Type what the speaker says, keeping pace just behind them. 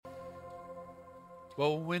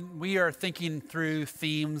Well, when we are thinking through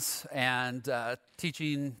themes and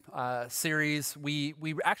teaching series, we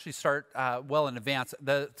actually start well in advance.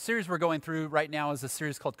 The series we're going through right now is a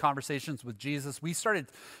series called Conversations with Jesus. We started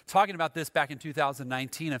talking about this back in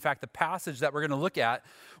 2019. In fact, the passage that we're going to look at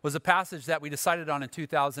was a passage that we decided on in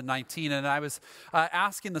 2019. And I was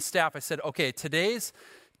asking the staff, I said, okay, today's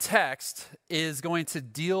text is going to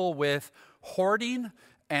deal with hoarding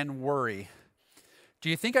and worry. Do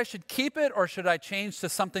you think I should keep it, or should I change to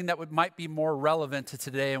something that might be more relevant to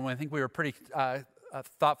today? And I think we were pretty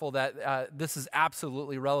thoughtful that this is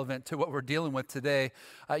absolutely relevant to what we're dealing with today.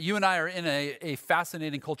 You and I are in a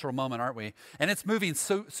fascinating cultural moment, aren't we? And it's moving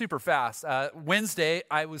super fast. Wednesday,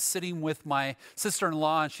 I was sitting with my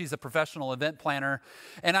sister-in-law, and she's a professional event planner,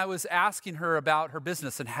 and I was asking her about her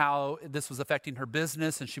business and how this was affecting her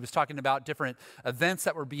business, and she was talking about different events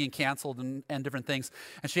that were being canceled and different things.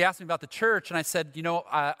 And she asked me about the church, and I said,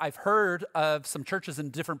 I've heard of some churches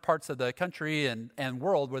in different parts of the country and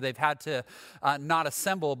world where they've had to not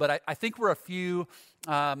assemble, but I think we're a few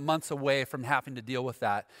months away from having to deal with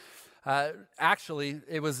that. Actually,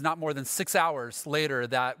 it was not more than 6 hours later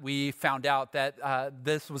that we found out that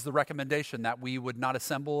this was the recommendation, that we would not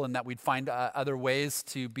assemble and that we'd find other ways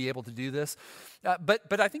to be able to do this.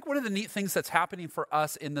 But I think one of the neat things that's happening for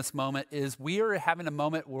us in this moment is we are having a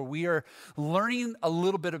moment where we are learning a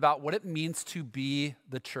little bit about what it means to be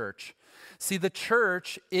the church. See, the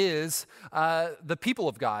church is the people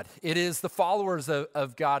of God. It is the followers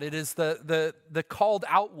of God. It is the called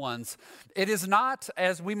out ones. It is not,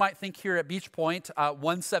 as we might think here at Beach Point,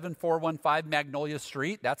 17415 Magnolia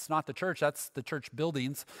Street. That's not the church. That's the church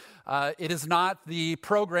buildings. It is not the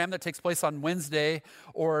program that takes place on Wednesday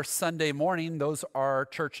or Sunday morning. Those are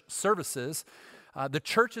church services. The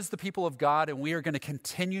church is the people of God, and we are going to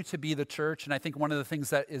continue to be the church. And I think one of the things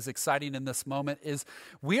that is exciting in this moment is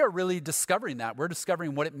we are really discovering that. We're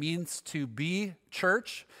discovering what it means to be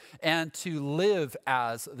church and to live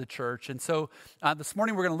as the church. And so this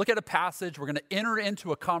morning we're going to look at a passage. We're going to enter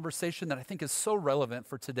into a conversation that I think is so relevant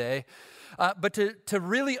for today. But to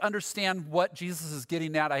really understand what Jesus is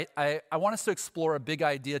getting at, I want us to explore a big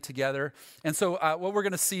idea together. And so what we're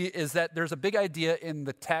going to see is that there's a big idea in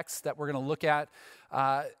the text that we're going to look at.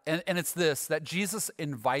 And it's this, that Jesus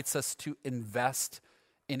invites us to invest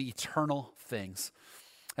in eternal things.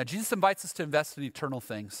 Jesus invites us to invest in eternal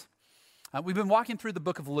things. We've been walking through the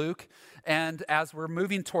book of Luke, and as we're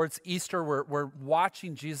moving towards Easter, we're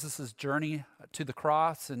watching Jesus' journey to the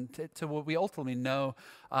cross and to what we ultimately know,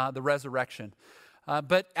 the resurrection.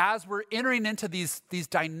 But as we're entering into these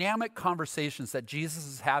dynamic conversations that Jesus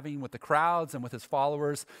is having with the crowds and with his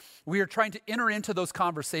followers, we are trying to enter into those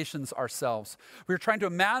conversations ourselves. We are trying to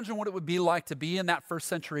imagine what it would be like to be in that first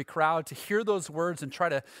century crowd, to hear those words and try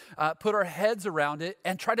to put our heads around it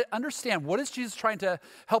and try to understand, what is Jesus trying to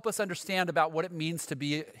help us understand about what it means to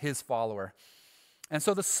be his follower. And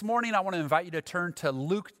so this morning, I want to invite you to turn to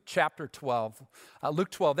Luke chapter 12. Luke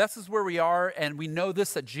 12, this is where we are, and we know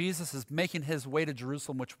this, that Jesus is making his way to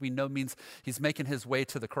Jerusalem, which we know means he's making his way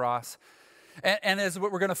to the cross. And as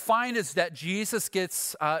what we're going to find is that Jesus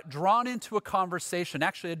gets drawn into a conversation,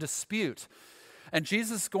 actually a dispute. And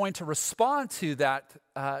Jesus is going to respond to that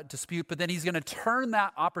dispute, but then he's going to turn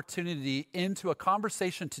that opportunity into a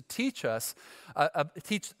conversation to teach us,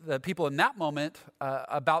 teach the people in that moment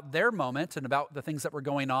about their moment and about the things that were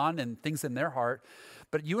going on and things in their heart.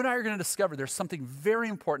 But you and I are going to discover there's something very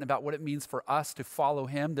important about what it means for us to follow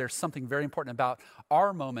him. There's something very important about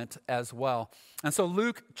our moment as well. And so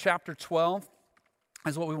Luke chapter 12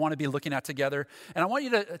 is what we want to be looking at together. And I want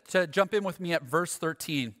you to jump in with me at verse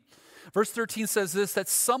 13. Verse 13 says this, that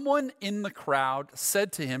someone in the crowd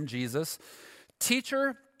said to him, Jesus,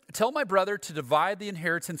 "Teacher, tell my brother to divide the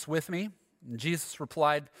inheritance with me." And Jesus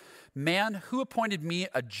replied, "Man, who appointed me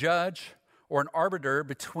a judge or an arbiter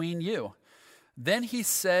between you?" Then he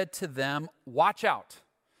said to them, "Watch out.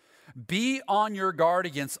 Be on your guard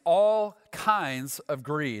against all kinds of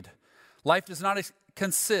greed. Life does not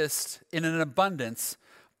consist in an abundance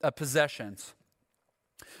of possessions."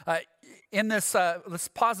 In this, let's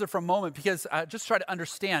pause there for a moment, because just try to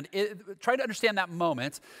understand that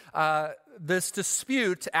moment. This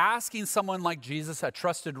dispute, asking someone like Jesus, a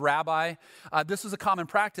trusted rabbi, this was a common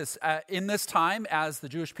practice. In this time, as the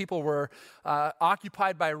Jewish people were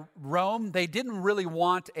occupied by Rome, they didn't really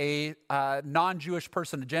want a non-Jewish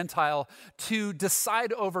person, a Gentile, to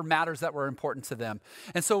decide over matters that were important to them.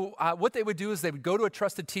 And so what they would do is they would go to a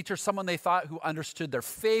trusted teacher, someone they thought who understood their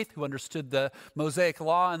faith, who understood the Mosaic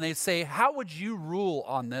law, and they'd say, "How would you rule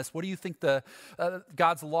on this? What do you think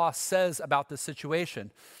God's law says about this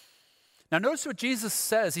situation?" Now, notice what Jesus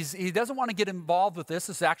says. He doesn't want to get involved with this.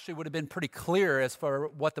 This actually would have been pretty clear as for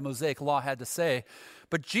what the Mosaic Law had to say.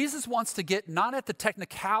 But Jesus wants to get not at the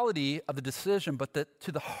technicality of the decision, but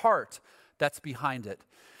to the heart that's behind it.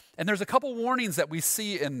 And there's a couple warnings that we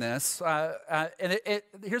see in this.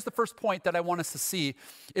 Here's the first point that I want us to see,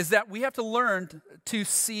 is that we have to learn to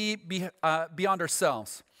see beyond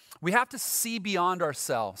ourselves. We have to see beyond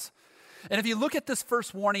ourselves. And if you look at this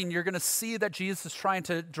first warning, you're going to see that Jesus is trying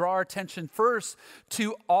to draw our attention first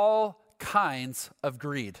to all kinds of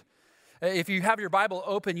greed. If you have your Bible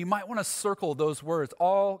open, you might want to circle those words,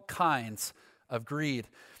 all kinds of greed.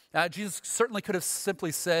 Jesus certainly could have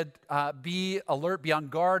simply said, be alert, be on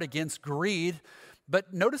guard against greed.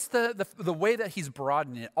 But notice the way that he's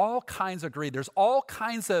broadening it. All kinds of greed. There's all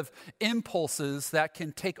kinds of impulses that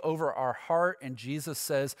can take over our heart. And Jesus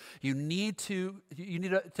says you need to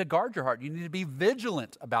guard your heart. You need to be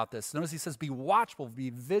vigilant about this. Notice he says be watchful, be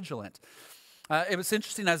vigilant. It was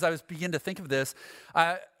interesting as I was beginning to think of this.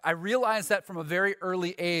 I realized that from a very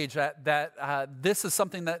early age that this is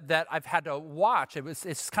something that I've had to watch.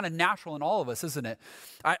 It's kind of natural in all of us, isn't it?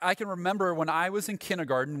 I can remember when I was in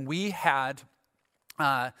kindergarten, we had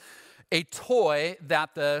a toy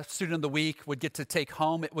that the student of the week would get to take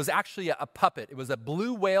home. It was actually a puppet. It was a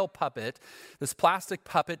blue whale puppet, this plastic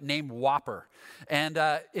puppet named Whopper. And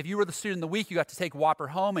if you were the student of the week, you got to take Whopper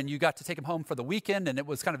home, and you got to take him home for the weekend, and it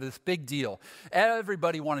was kind of this big deal.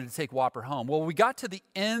 Everybody wanted to take Whopper home. Well, we got to the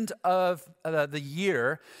end of the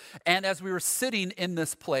year, and as we were sitting in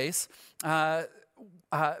this place,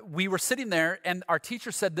 we were sitting there, and our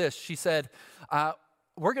teacher said this. She said,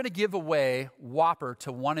 we're going to give away Whopper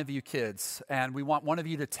to one of you kids, and we want one of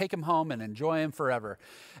you to take him home and enjoy him forever.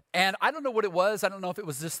 And I don't know what it was. I don't know if it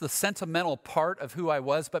was just the sentimental part of who I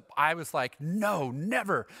was, but I was like, no,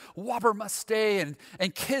 never. Whopper must stay,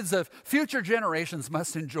 and kids of future generations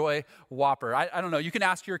must enjoy Whopper. I don't know. You can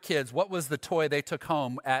ask your kids, what was the toy they took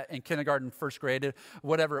home in kindergarten, first grade,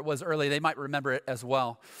 whatever it was early. They might remember it as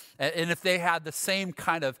well. And if they had the same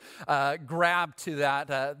kind of grab to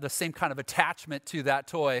that, the same kind of attachment to that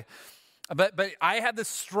toy. But I had this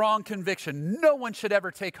strong conviction, no one should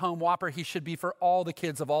ever take home Whopper. He should be for all the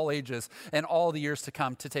kids of all ages and all the years to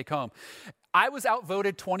come to take home. I was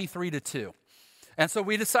outvoted 23-2. And so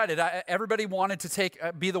we decided, everybody wanted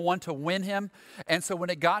to be the one to win him. And so when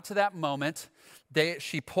it got to that moment,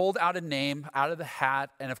 she pulled out a name out of the hat.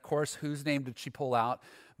 And of course, whose name did she pull out?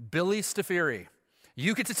 Billy Stafiri.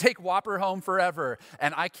 You get to take Whopper home forever.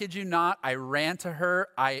 And I kid you not, I ran to her.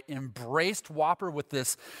 I embraced Whopper with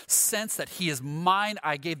this sense that he is mine.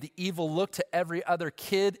 I gave the evil look to every other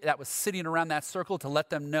kid that was sitting around that circle to let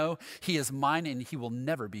them know he is mine and he will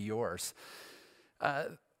never be yours.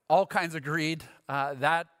 All kinds of greed,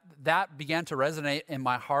 that began to resonate in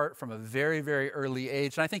my heart from a very, very early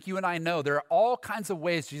age. And I think you and I know there are all kinds of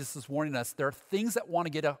ways Jesus is warning us. There are things that want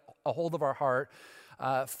to get a hold of our heart,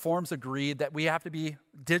 forms of greed that we have to be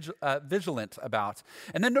vigilant about.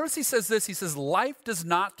 And then notice he says this, he says, life does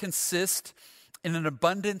not consist in an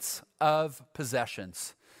abundance of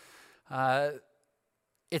possessions.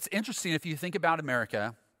 It's interesting if you think about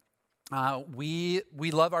America, we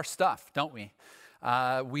love our stuff, don't we?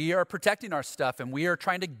 We are protecting our stuff and we are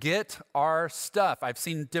trying to get our stuff. I've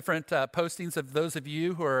seen different postings of those of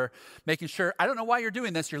you who are making sure, I don't know why you're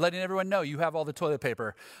doing this, you're letting everyone know you have all the toilet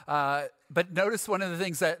paper. But notice one of the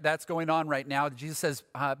things that's going on right now, Jesus says,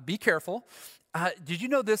 be careful. Did you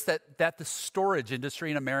know this, that the storage industry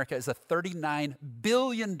in America is a $39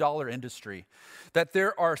 billion industry? That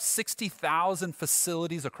there are 60,000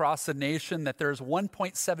 facilities across the nation, that there's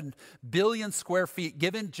 1.7 billion square feet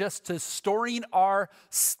given just to storing our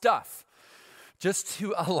stuff, just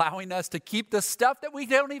to allowing us to keep the stuff that we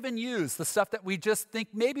don't even use, the stuff that we just think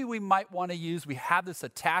maybe we might want to use. We have this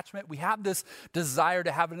attachment. We have this desire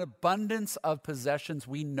to have an abundance of possessions.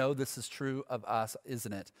 We know this is true of us,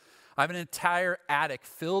 isn't it? I have an entire attic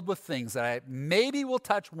filled with things that I maybe will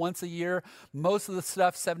touch once a year. Most of the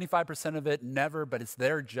stuff, 75% of it, never, but it's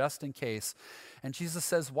there just in case. And Jesus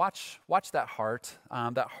says, watch that heart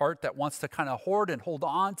that wants to kind of hoard and hold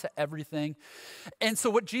on to everything. And so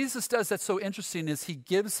what Jesus does that's so interesting is he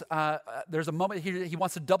gives, there's a moment he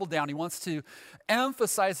wants to double down. He wants to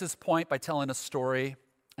emphasize his point by telling a story.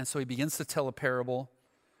 And so he begins to tell a parable.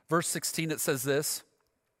 Verse 16, it says this.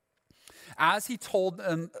 As he told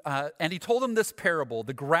them, and he told them this parable,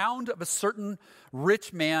 the ground of a certain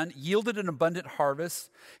rich man yielded an abundant harvest.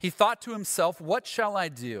 He thought to himself, what shall I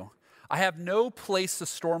do? I have no place to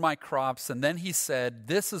store my crops. And then he said,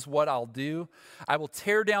 this is what I'll do. I will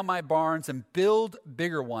tear down my barns and build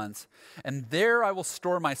bigger ones. And there I will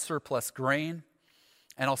store my surplus grain.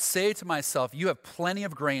 and I'll say to myself, you have plenty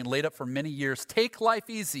of grain laid up for many years. Take life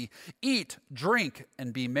easy, eat, drink,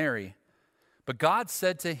 and be merry. But God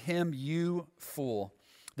said to him, you fool,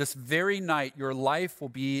 this very night your life will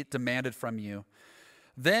be demanded from you.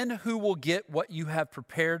 Then who will get what you have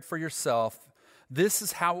prepared for yourself? This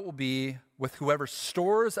is how it will be with whoever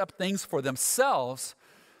stores up things for themselves,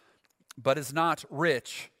 but is not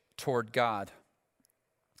rich toward God.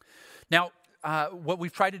 Now, what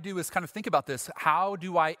we've tried to do is kind of think about this. How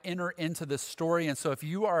do I enter into this story? And so if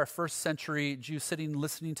you are a first century Jew sitting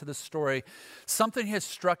listening to this story, something has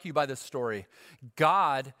struck you by this story.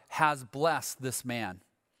 God has blessed this man.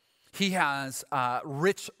 He has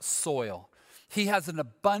rich soil. He has an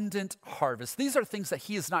abundant harvest. These are things that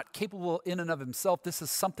he is not capable in and of himself. This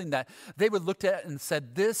is something that they would look at and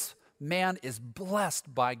said, this man is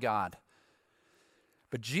blessed by God.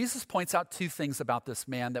 But Jesus points out two things about this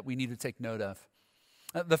man that we need to take note of.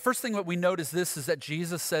 The first thing that we note is that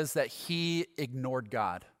Jesus says that he ignored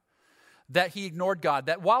God. That he ignored God.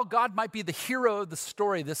 That while God might be the hero of the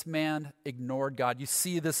story, this man ignored God. You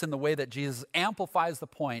see this in the way that Jesus amplifies the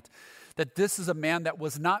point that this is a man that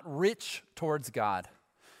was not rich towards God.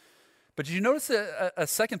 But did you notice a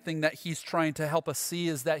second thing that he's trying to help us see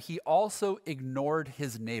is that he also ignored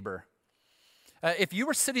his neighbor. If you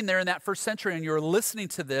were sitting there in that first century and you were listening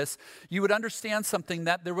to this, you would understand something,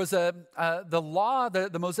 that there was the law,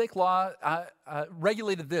 the Mosaic law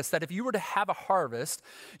regulated this, that if you were to have a harvest,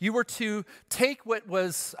 you were to take what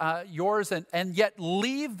was yours and yet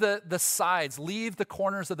leave the sides, leave the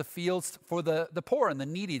corners of the fields for the poor and the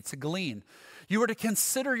needy to glean. You were to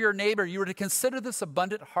consider your neighbor. You were to consider this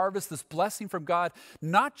abundant harvest, this blessing from God,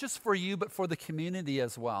 not just for you, but for the community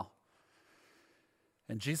as well.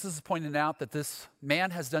 And Jesus is pointing out that this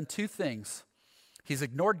man has done two things. He's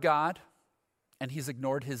ignored God, and he's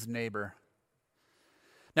ignored his neighbor.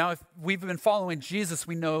 Now, if we've been following Jesus,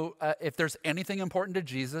 we know if there's anything important to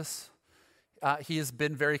Jesus, he has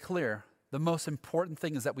been very clear. The most important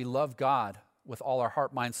thing is that we love God with all our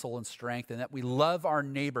heart, mind, soul, and strength, and that we love our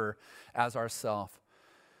neighbor as ourselves.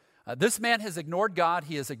 This man has ignored God,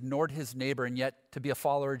 he has ignored his neighbor, and yet to be a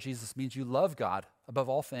follower of Jesus means you love God above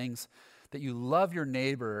all things, that you love your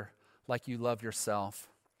neighbor like you love yourself.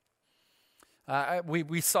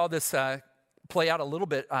 We saw this play out a little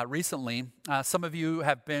bit recently. Some of you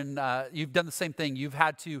have been, you've done the same thing. You've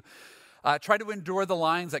had to try to endure the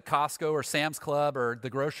lines at Costco or Sam's Club or the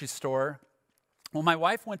grocery store. Well, my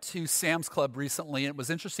wife went to Sam's Club recently, and it was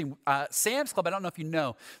interesting. Sam's Club, I don't know if you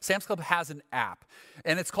know, Sam's Club has an app,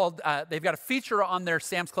 and it's called, they've got a feature on their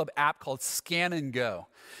Sam's Club app called Scan and Go.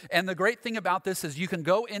 And the great thing about this is you can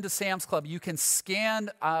go into Sam's Club, you can scan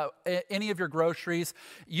any of your groceries,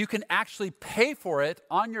 you can actually pay for it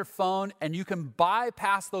on your phone, and you can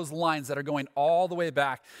bypass those lines that are going all the way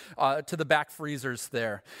back to the back freezers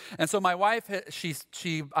there. And so my wife, she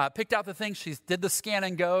picked out the thing, she did the Scan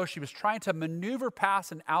and Go, she was trying to maneuver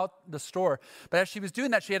past and out the store. But as she was doing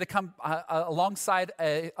that, she had to come alongside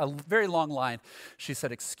a very long line. She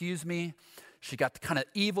said, "Excuse me." She got the kind of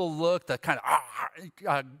evil look, the kind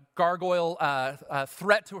of gargoyle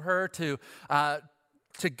threat to her to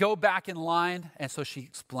go back in line. And so she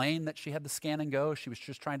explained that she had the Scan and Go. She was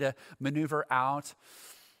just trying to maneuver out.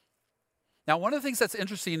 Now, one of the things that's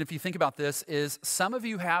interesting, if you think about this, is some of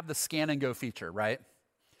you have the Scan and Go feature, right?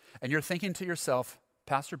 And you're thinking to yourself,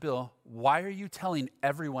 Pastor Bill, why are you telling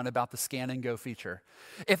everyone about the Scan and Go feature?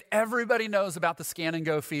 If everybody knows about the Scan and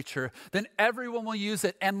Go feature, then everyone will use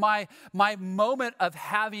it. And my moment of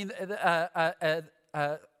having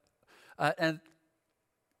an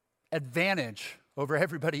advantage over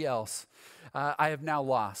everybody else, I have now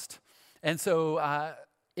lost. And so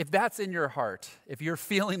if that's in your heart, if you're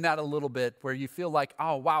feeling that a little bit, where you feel like,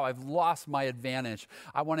 oh, wow, I've lost my advantage,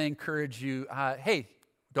 I want to encourage you, hey,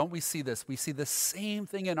 don't we see this? We see the same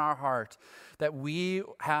thing in our heart, that we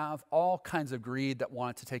have all kinds of greed that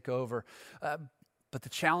want to take over. But the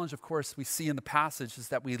challenge, of course, we see in the passage is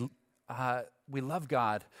that we love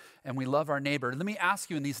God and we love our neighbor. Let me ask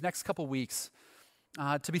you in these next couple weeks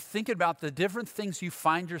to be thinking about the different things you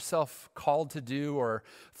find yourself called to do or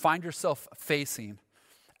find yourself facing.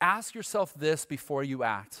 Ask yourself this before you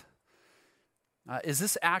act. Is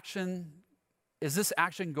this action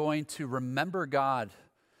going to remember God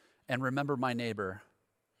and remember my neighbor?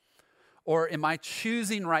 Or am I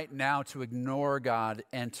choosing right now to ignore God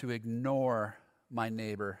and to ignore my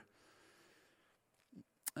neighbor?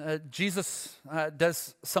 Jesus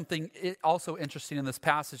does something also interesting in this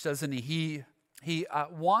passage, doesn't he? He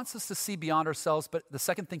wants us to see beyond ourselves, but the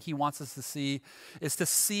second thing he wants us to see is to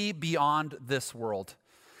see beyond this world.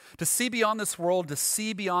 To see beyond this world, to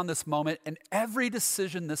see beyond this moment, and every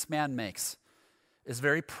decision this man makes. is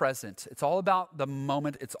very present. It's all about the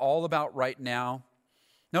moment. It's all about right now.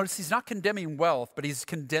 Notice he's not condemning wealth, but he's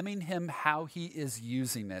condemning him how he is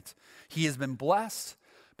using it. He has been blessed,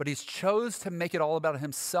 but he's chose to make it all about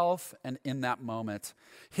himself and in that moment.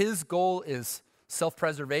 His goal is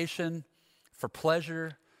self-preservation, for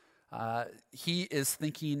pleasure. He is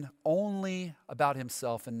thinking only about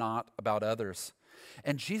himself and not about others.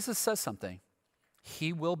 And Jesus says something.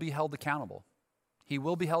 He will be held accountable. He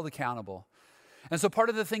will be held accountable. And so part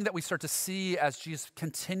of the thing that we start to see as Jesus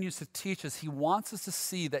continues to teach is he wants us to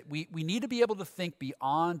see that we need to be able to think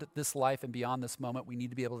beyond this life and beyond this moment. We need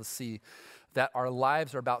to be able to see that our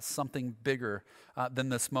lives are about something bigger than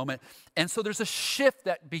this moment. And so there's a shift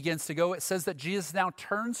that begins to go. It says that Jesus now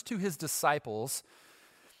turns to his disciples,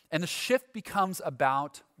 and the shift becomes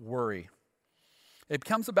about worry. It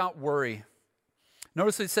becomes about worry.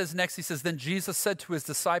 Notice what he says next. He says, then Jesus said to his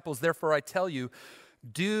disciples, therefore I tell you,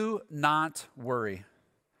 do not worry.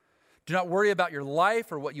 Do not worry about your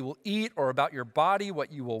life or what you will eat, or about your body,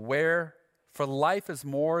 what you will wear. For life is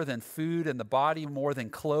more than food, and the body more than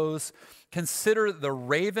clothes. Consider the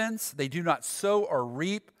ravens. They do not sow or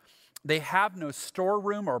reap. They have no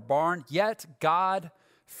storeroom or barn, yet God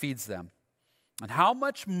feeds them. And how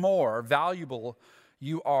much more valuable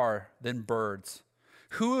you are than birds.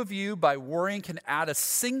 Who of you, by worrying, can add a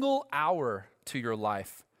single hour to your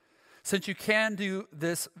life? Since you cannot do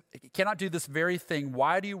this very thing,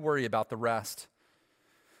 why do you worry about the rest?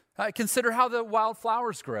 Consider how the wild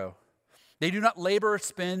flowers grow. They do not labor or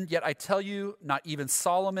spin, yet I tell you, not even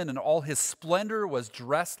Solomon in all his splendor was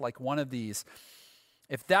dressed like one of these.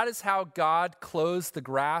 If that is how God clothes the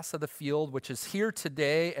grass of the field, which is here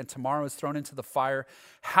today and tomorrow is thrown into the fire,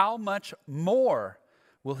 how much more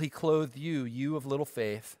will he clothe you, you of little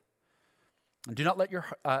faith? And do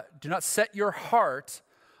not set your heart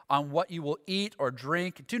on what you will eat or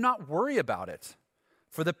drink. Do not worry about it.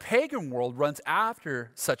 For the pagan world runs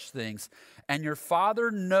after such things, and your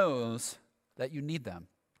Father knows that you need them.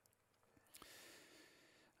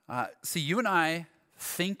 See, you and I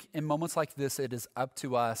think in moments like this, it is up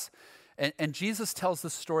to us. And Jesus tells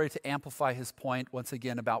this story to amplify his point once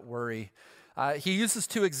again about worry. He uses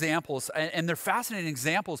two examples, and they're fascinating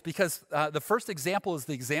examples because the first example is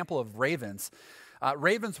the example of ravens.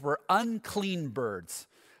 Ravens were unclean birds.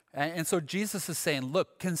 And so Jesus is saying,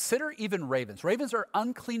 look, consider even ravens. Ravens are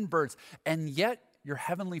unclean birds, and yet your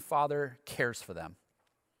heavenly Father cares for them.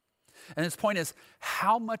 And his point is,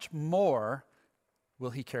 how much more will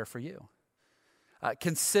he care for you?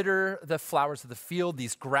 Consider the flowers of the field,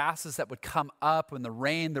 these grasses that would come up in the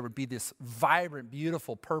rain. There would be this vibrant,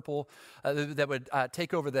 beautiful purple that would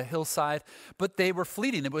take over the hillside. But they were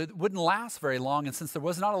fleeting. It wouldn't last very long. And since there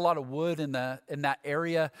was not a lot of wood in that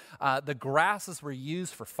area, the grasses were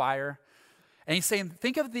used for fire. And he's saying,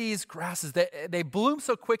 think of these grasses. They bloom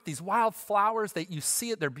so quick, these wild flowers that you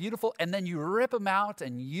see it, they're beautiful. And then you rip them out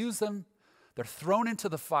and use them. They're thrown into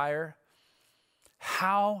the fire.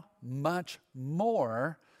 How much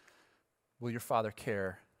more will your Father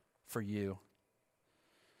care for you?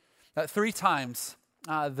 3 times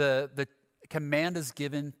the command is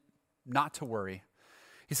given not to worry.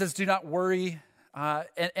 He says, do not worry.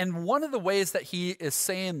 And one of the ways that he is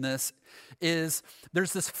saying this is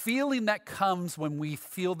there's this feeling that comes when we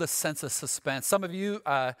feel this sense of suspense. Some of you,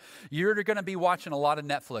 you're going to be watching a lot of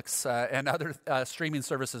Netflix and other streaming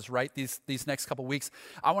services, right, these next couple weeks.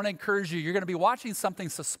 I want to encourage you, you're going to be watching something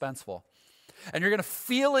suspenseful. And you're going to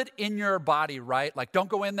feel it in your body, right? Like, don't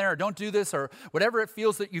go in there or don't do this or whatever it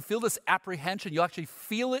feels that you feel this apprehension. You actually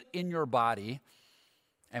feel it in your body.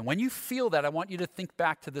 And when you feel that, I want you to think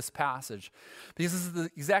back to this passage, because this is the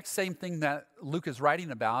exact same thing that Luke is writing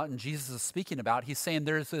about and Jesus is speaking about. He's saying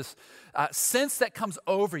there's this sense that comes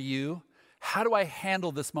over you. How do I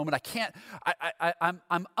handle this moment?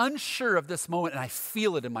 I'm unsure of this moment, and I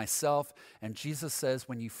feel it in myself. And Jesus says,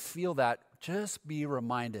 when you feel that, just be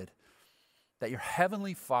reminded that your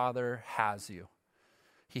heavenly Father has you.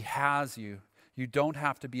 He has you. You don't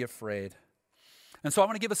have to be afraid. And so I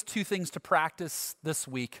want to give us 2 things to practice this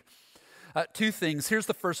week. 2 things. Here's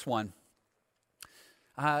the first one.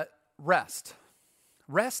 Rest.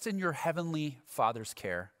 Rest in your heavenly Father's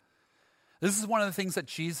care. This is one of the things that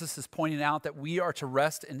Jesus is pointing out, that we are to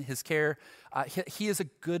rest in his care. He is a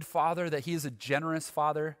good Father, that he is a generous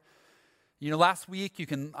Father. You know, last week you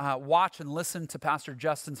can watch and listen to Pastor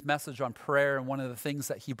Justin's message on prayer, and one of the things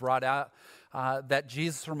that he brought out that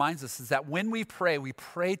Jesus reminds us is that when we pray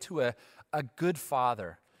to a good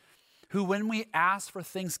Father who, when we ask for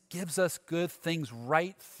things, gives us good things,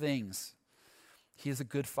 right things. He is a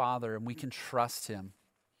good Father, and we can trust him.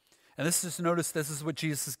 And notice this is what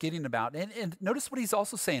Jesus is getting about. And notice what he's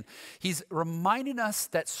also saying. He's reminding us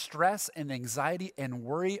that stress and anxiety and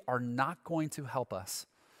worry are not going to help us.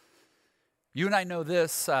 You and I know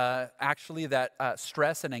this, actually, that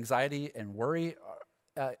stress and anxiety and worry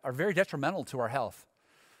are very detrimental to our health.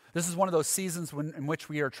 This is one of those seasons in which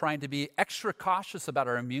we are trying to be extra cautious about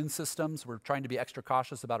our immune systems. We're trying to be extra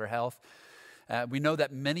cautious about our health. We know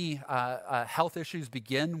that many health issues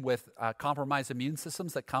begin with compromised immune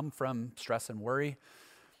systems that come from stress and worry.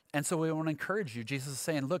 And so we want to encourage you. Jesus is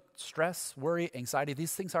saying, look, stress, worry, anxiety,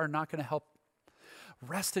 these things are not going to help.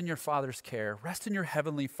 Rest in your Father's care. Rest in your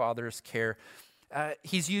Heavenly Father's care.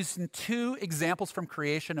 He's using two examples from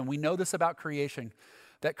creation, and we know this about creation,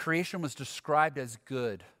 that creation was described as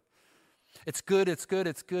good. It's good, it's good,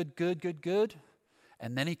 it's good, good, good, good.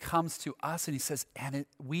 And then he comes to us and he says,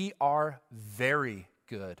 we are very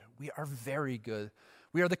good. We are very good.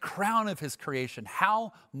 We are the crown of his creation.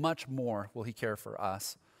 How much more will he care for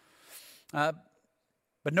us? But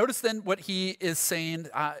notice then what he is saying.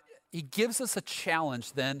 He gives us a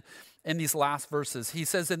challenge then in these last verses. He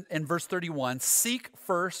says in verse 31, seek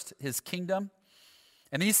first his kingdom,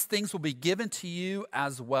 and these things will be given to you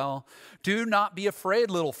as well. Do not be afraid,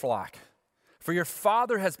 little flock, for your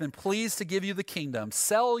Father has been pleased to give you the kingdom.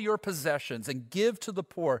 Sell your possessions and give to the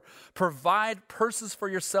poor. Provide purses for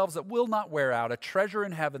yourselves that will not wear out, a treasure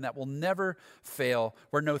in heaven that will never fail,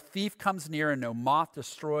 where no thief comes near and no moth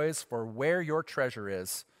destroys. For where your treasure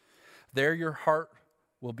is, there your heart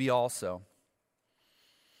will be also.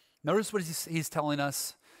 Notice what he's telling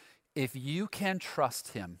us. If you can trust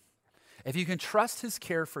him, if you can trust his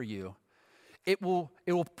care for you, it will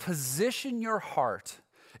position your heart,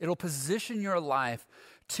 it'll position your life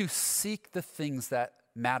to seek the things that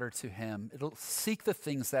matter to him. It'll seek the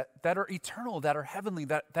things that are eternal, that are heavenly,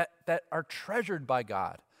 that are treasured by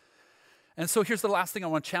God. And so here's the last thing I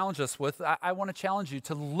want to challenge us with. I want to challenge you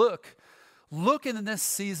to look in this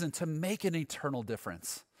season to make an eternal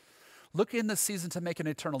difference. Look in this season to make an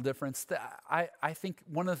eternal difference. I think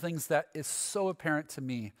one of the things that is so apparent to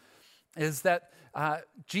me is that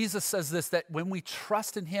Jesus says this, that when we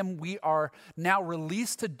trust in him, we are now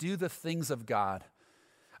released to do the things of God.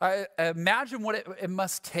 Imagine what it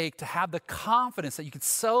must take to have the confidence that you can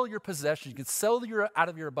sell your possessions, you can sell out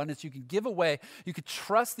of your abundance, you can give away, you can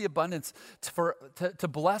trust the abundance to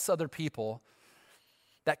bless other people.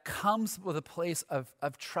 That comes with a place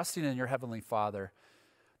of trusting in your Heavenly Father.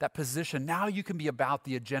 That position, now you can be about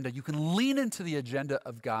the agenda. You can lean into the agenda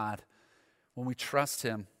of God when we trust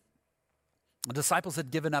him. The disciples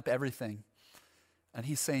had given up everything. And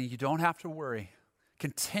he's saying, you don't have to worry.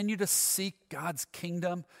 Continue to seek God's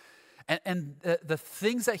kingdom. And the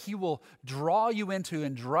things that he will draw you into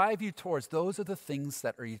and drive you towards, those are the things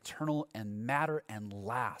that are eternal and matter and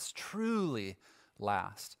last, truly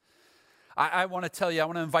last. I want to tell you, I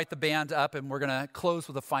want to invite the band up and we're going to close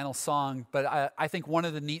with a final song. But I think one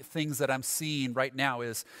of the neat things that I'm seeing right now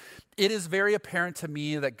is it is very apparent to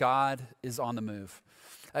me that God is on the move.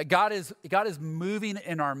 God is moving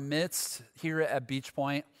in our midst here at Beach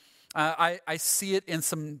Point. I see it in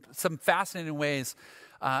some fascinating ways.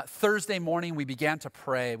 Thursday morning, we began to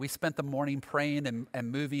pray. We spent the morning praying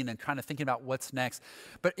and moving and kind of thinking about what's next.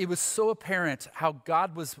 But it was so apparent how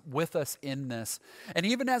God was with us in this. And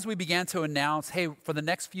even as we began to announce, hey, for the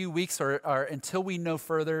next few weeks or until we know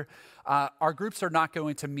further, our groups are not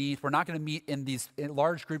going to meet. We're not going to meet in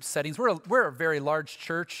large group settings. We're a very large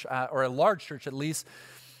church, or a large church at least.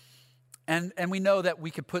 And we know that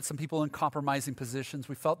we could put some people in compromising positions.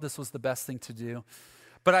 We felt this was the best thing to do.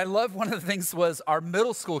 But I love one of the things was our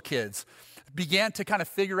middle school kids began to kind of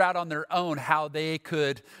figure out on their own how they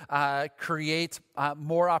could create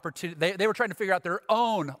more opportunity. They were trying to figure out their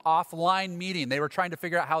own offline meeting. They were trying to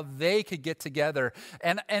figure out how they could get together.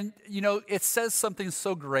 And you know, it says something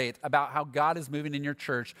so great about how God is moving in your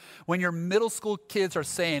church when your middle school kids are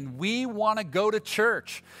saying, we want to go to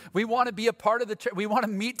church. We want to be a part of the church. We want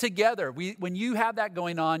to meet together. When you have that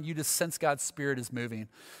going on, you just sense God's Spirit is moving.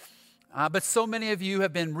 But so many of you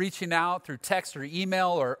have been reaching out through text or email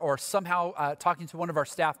or somehow talking to one of our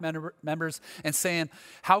staff members and saying,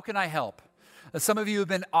 how can I help? Some of you have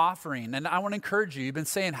been offering, and I want to encourage you. You've been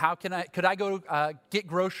saying, could I go get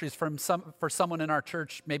groceries for someone in our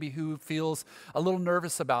church maybe who feels a little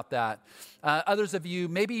nervous about that? Others of you,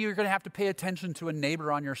 maybe you're going to have to pay attention to a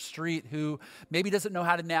neighbor on your street who maybe doesn't know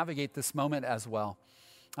how to navigate this moment as well.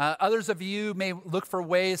 Others of you may look for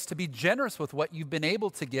ways to be generous with what you've been able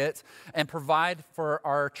to get and provide for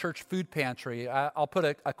our church food pantry. I'll put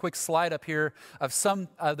a quick slide up here of some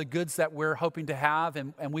of the goods that we're hoping to have,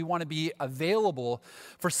 and we want to be available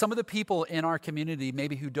for some of the people in our community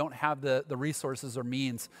maybe who don't have the resources or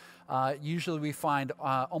means. Usually we find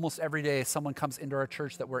almost every day someone comes into our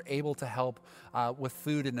church that we're able to help with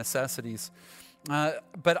food and necessities.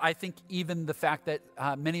 But I think even the fact that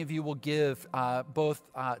many of you will give both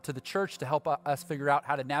to the church to help us figure out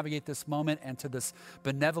how to navigate this moment and to this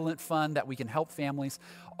benevolent fund that we can help families,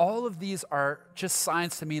 all of these are just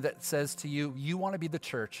signs to me that says to you, you want to be the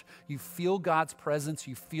church. You feel God's presence,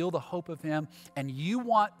 you feel the hope of him, and you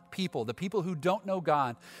want people, the people who don't know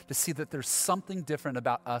God, to see that there's something different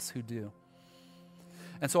about us who do.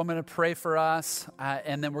 And so I'm going to pray for us,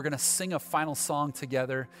 and then we're going to sing a final song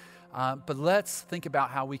together. But let's think about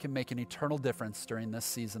how we can make an eternal difference during this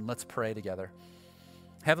season. Let's pray together.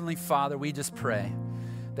 Heavenly Father, we just pray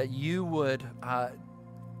that you would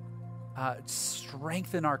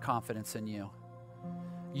strengthen our confidence in you.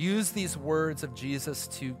 Use these words of Jesus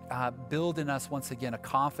to build in us once again a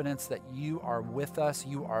confidence that you are with us,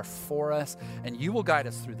 you are for us, and you will guide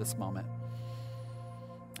us through this moment.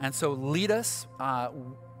 And so lead us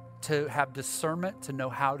to have discernment, to know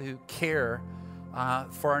how to care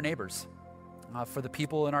for our neighbors, for the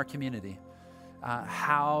people in our community,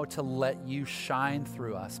 how to let you shine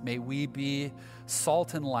through us. May we be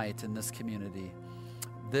salt and light in this community.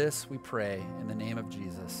 This we pray in the name of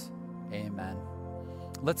Jesus. Amen.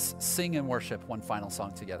 Let's sing and worship one final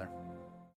song together.